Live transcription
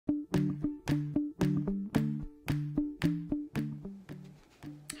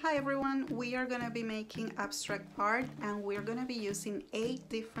Hi everyone, we are going to be making abstract art and we're going to be using 8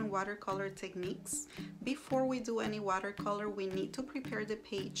 different watercolor techniques. Before we do any watercolor, we need to prepare the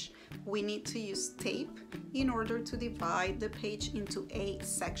page. We need to use tape in order to divide the page into 8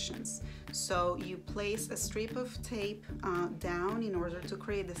 sections. So you place a strip of tape down in order to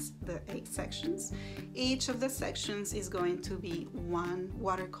create the 8 sections. Each of the sections is going to be one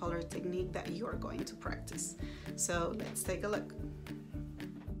watercolor technique that you are going to practice. So let's take a look.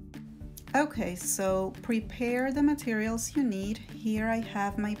 Okay, so prepare the materials you need. Here I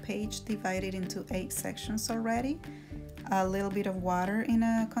have my page divided into 8 sections already. A little bit of water in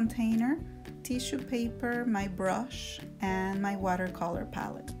a container, tissue paper, my brush, and my watercolor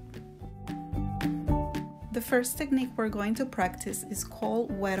palette. The first technique we're going to practice is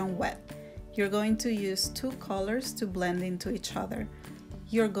called wet on wet. You're going to use 2 colors to blend into each other.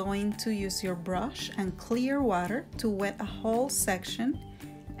 You're going to use your brush and clear water to wet a whole section.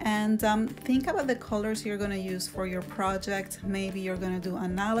 And think about the colors you're going to use for your project. Maybe you're going to do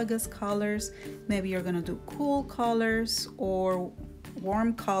analogous colors, maybe you're going to do cool colors or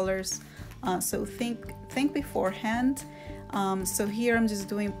warm colors. So think beforehand. So here I'm just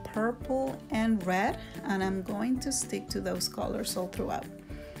doing purple and red, and I'm going to stick to those colors all throughout.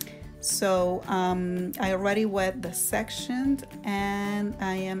 So I already wet the section and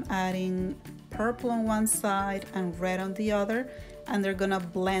I am adding purple on one side and red on the other, and they're gonna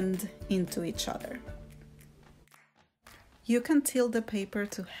blend into each other. You can tilt the paper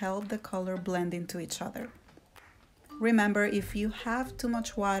to help the color blend into each other. Remember, if you have too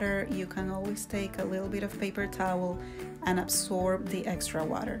much water, you can always take a little bit of paper towel and absorb the extra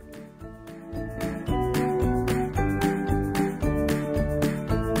water.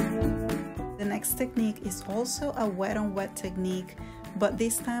 The next technique is also a wet on wet technique, but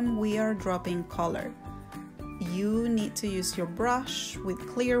this time we are dropping color. You need to use your brush with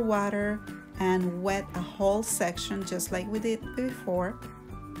clear water and wet a whole section just like we did before.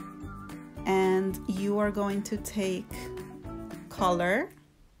 And you are going to take color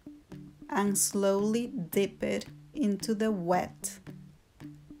and slowly dip it into the wet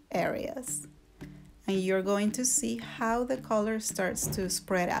areas. And you're going to see how the color starts to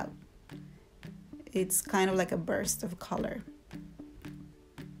spread out. It's kind of like a burst of color.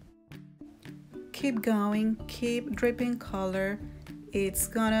 Keep going, keep dripping color. It's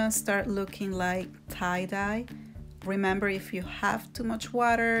gonna start looking like tie-dye. Remember, if you have too much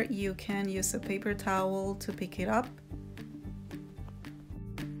water, you can use a paper towel to pick it up.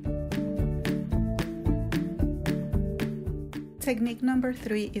 Technique number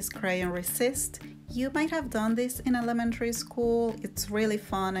 3 is crayon resist. You might have done this in elementary school. It's really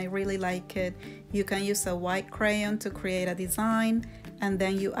fun, I really like it. You can use a white crayon to create a design, and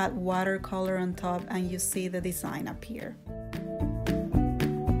then you add watercolor on top and you see the design appear.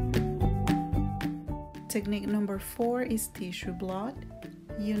 Technique number 4 is tissue blot.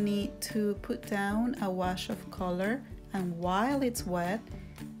 You need to put down a wash of color, and while it's wet,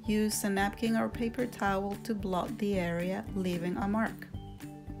 use a napkin or paper towel to blot the area, leaving a mark.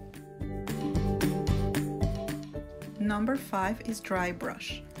 Number 5 is dry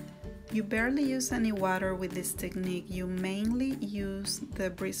brush. You barely use any water with this technique. You mainly use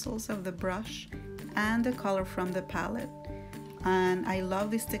the bristles of the brush and the color from the palette. And I love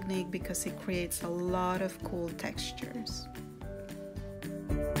this technique because it creates a lot of cool textures.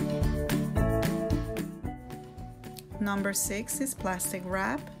 Number 6 is plastic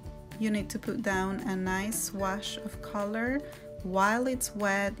wrap. You need to put down a nice wash of color. While it's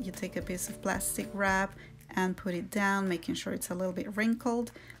wet, you take a piece of plastic wrap and put it down, making sure it's a little bit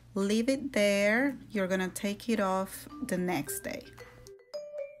wrinkled. Leave it there. You're gonna take it off the next day.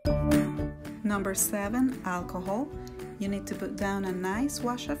 Number 7, alcohol. You need to put down a nice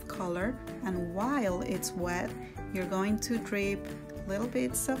wash of color, and while it's wet, you're going to drip little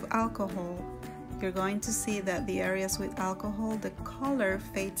bits of alcohol. You're going to see that the areas with alcohol, the color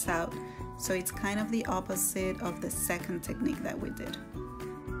fades out. So it's kind of the opposite of the second technique that we did.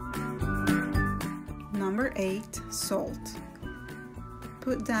 Number 8, salt.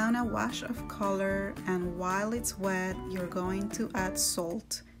 Put down a wash of color, and while it's wet, you're going to add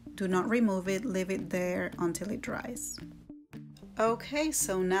salt. Do not remove it, leave it there until it dries. Okay,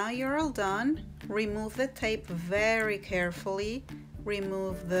 so now you're all done. Remove the tape very carefully.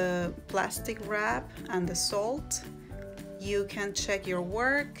 Remove the plastic wrap and the salt. You can check your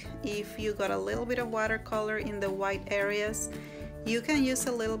work. If you got a little bit of watercolor in the white areas, you can use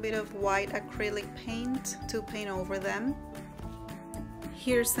a little bit of white acrylic paint to paint over them.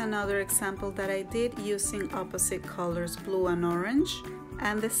 Here's another example that I did using opposite colors, blue and orange,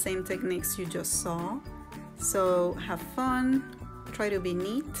 and the same techniques you just saw. So have fun, try to be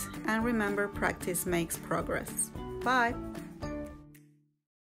neat, and remember, practice makes progress. Bye!